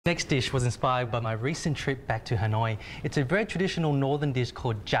Next dish was inspired by my recent trip back to Hanoi. It's a very traditional northern dish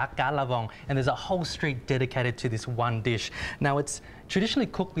called chả cá lavong, and there's a whole street dedicated to this one dish. Now, it's traditionally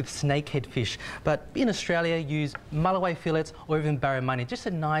cooked with snakehead fish, but in Australia use Mulloway fillets or even barramundi, just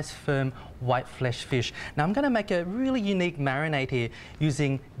a nice firm white flesh fish. Now, I'm going to make a really unique marinade here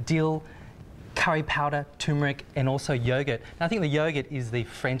using dill, curry powder, turmeric and also yogurt. Now, I think the yogurt is the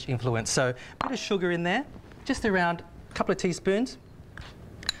French influence, so a bit of sugar in there, just around a couple of teaspoons.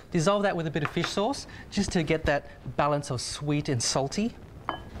 Dissolve that with a bit of fish sauce, just to get that balance of sweet and salty.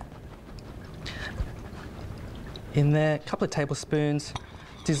 In there, a couple of tablespoons.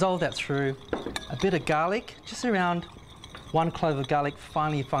 Dissolve that through. A bit of garlic, just around 1 clove of garlic,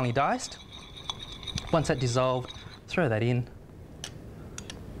 finely diced. Once that's dissolved, throw that in.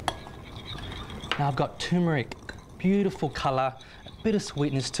 Now I've got turmeric, beautiful colour, a bit of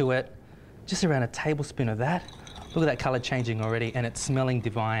sweetness to it, just around a tablespoon of that. Look at that colour changing already, and it's smelling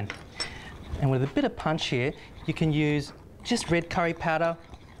divine. And with a bit of punch here, you can use just red curry powder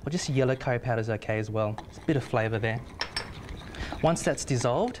or just yellow curry powder is okay as well. It's a bit of flavour there. Once that's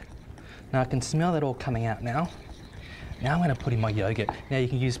dissolved, now I can smell that all coming out now. Now I'm going to put in my yogurt. Now you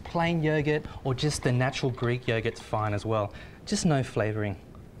can use plain yogurt or just the natural Greek yogurt's fine as well. Just no flavouring.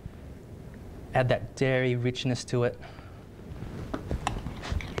 Add that dairy richness to it.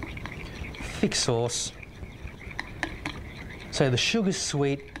 Thick sauce. So the sugar's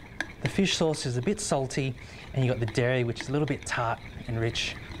sweet, the fish sauce is a bit salty, and you've got the dairy, which is a little bit tart and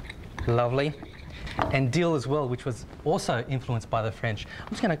rich. Lovely. And dill as well, which was also influenced by the French. I'm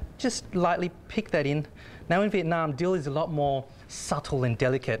just going to just lightly pick that in. Now in Vietnam, dill is a lot more subtle and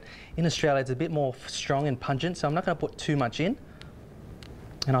delicate. In Australia, it's a bit more strong and pungent, so I'm not going to put too much in.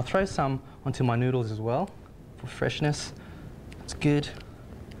 And I'll throw some onto my noodles as well for freshness. That's good.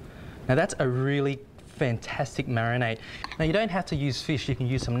 Now that's a really fantastic marinade. Now you don't have to use fish, you can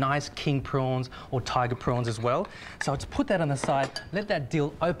use some nice king prawns or tiger prawns as well. So let's put that on the side, let that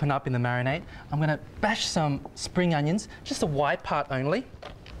dill open up in the marinade. I'm going to bash some spring onions, just the white part only.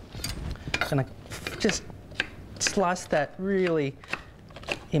 I'm going to just slice that really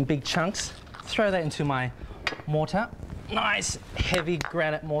in big chunks, throw that into my mortar. Nice heavy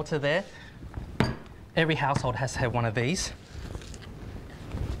granite mortar there. Every household has to have one of these.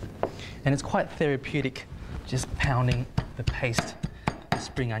 And it's quite therapeutic, just pounding the paste, the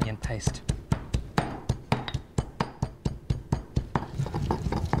spring onion paste.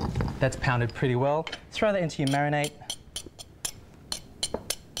 That's pounded pretty well. Throw that into your marinade.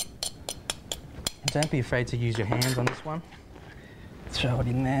 And don't be afraid to use your hands on this one. Throw it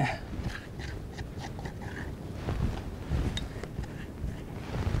in there.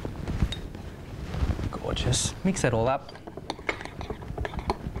 Gorgeous. Mix that all up.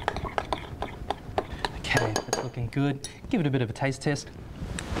 Okay, that's looking good. Give it a bit of a taste test.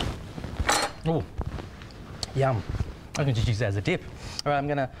 Oh, yum. I can just use that as a dip. All right, I'm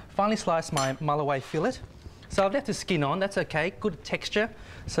going to finally slice my Mulloway fillet. So I've left the skin on, that's okay, good texture.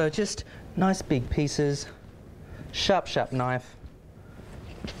 So just nice big pieces, sharp knife.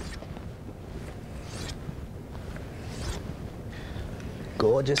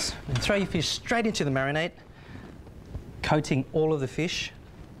 Gorgeous. And throw your fish straight into the marinade, coating all of the fish.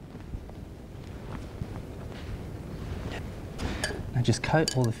 Now just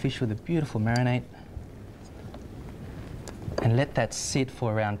coat all the fish with a beautiful marinade and let that sit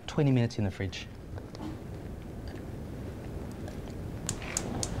for around 20 minutes in the fridge.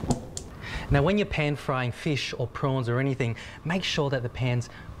 Now when you're pan frying fish or prawns or anything, make sure that the pan's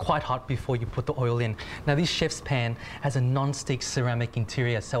quite hot before you put the oil in. Now this chef's pan has a non-stick ceramic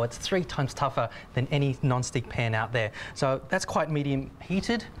interior, so it's 3 times tougher than any non-stick pan out there. So that's quite medium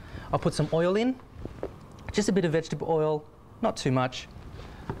heated. I'll put some oil in, just a bit of vegetable oil, not too much.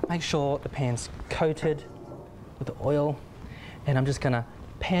 Make sure the pan's coated with the oil, and I'm just gonna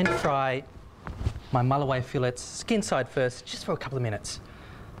pan fry my Mulloway fillets, skin side first, just for a couple of minutes.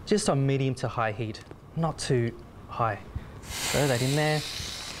 Just on medium to high heat, not too high. Throw that in there.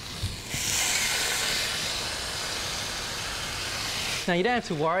 Now you don't have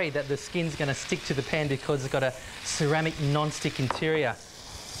to worry that the skin's going to stick to the pan because it's got a ceramic non-stick interior.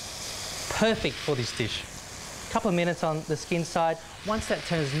 Perfect for this dish. A couple of minutes on the skin side. Once that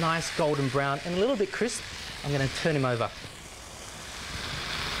turns nice golden brown and a little bit crisp, I'm going to turn him over.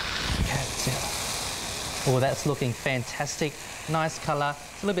 Okay, that's it. Oh, that's looking fantastic. Nice colour,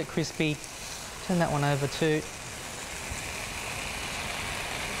 a little bit crispy. Turn that one over too.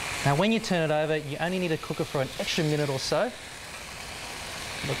 Now when you turn it over, you only need to cook it for an extra minute or so.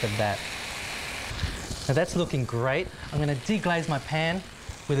 Look at that. Now that's looking great. I'm going to deglaze my pan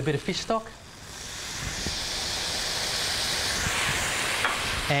with a bit of fish stock.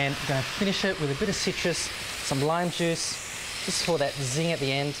 And I'm going to finish it with a bit of citrus, some lime juice, just for that zing at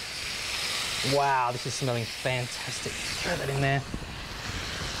the end. Wow, this is smelling fantastic. Throw that in there.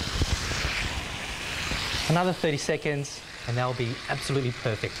 Another 30 seconds and that'll be absolutely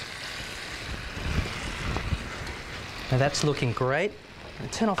perfect. Now that's looking great. I'm going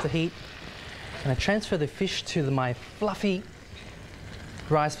to turn off the heat. I'm going to transfer the fish to my fluffy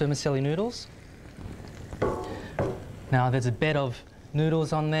rice vermicelli noodles. Now there's a bed of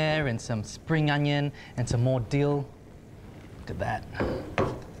noodles on there and some spring onion and some more dill. Look at that.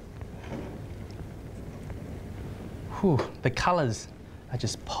 Whew, the colours are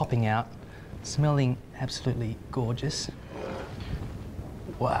just popping out, smelling absolutely gorgeous.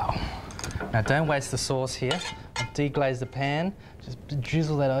 Wow. Now don't waste the sauce here. I'll deglaze the pan, just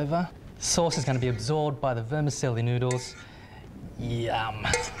drizzle that over. The sauce is going to be absorbed by the vermicelli noodles. Yum.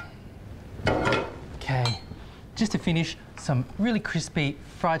 Okay, just to finish, some really crispy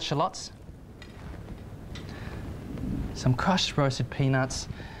fried shallots, some crushed roasted peanuts,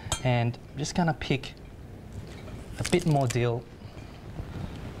 and I'm just going to pick a bit more dill,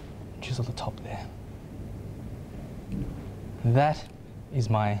 drizzle the top there. That is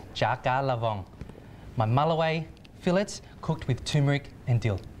my Jaka Lavong, my Mulloway fillets cooked with turmeric and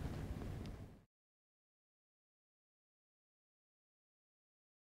dill.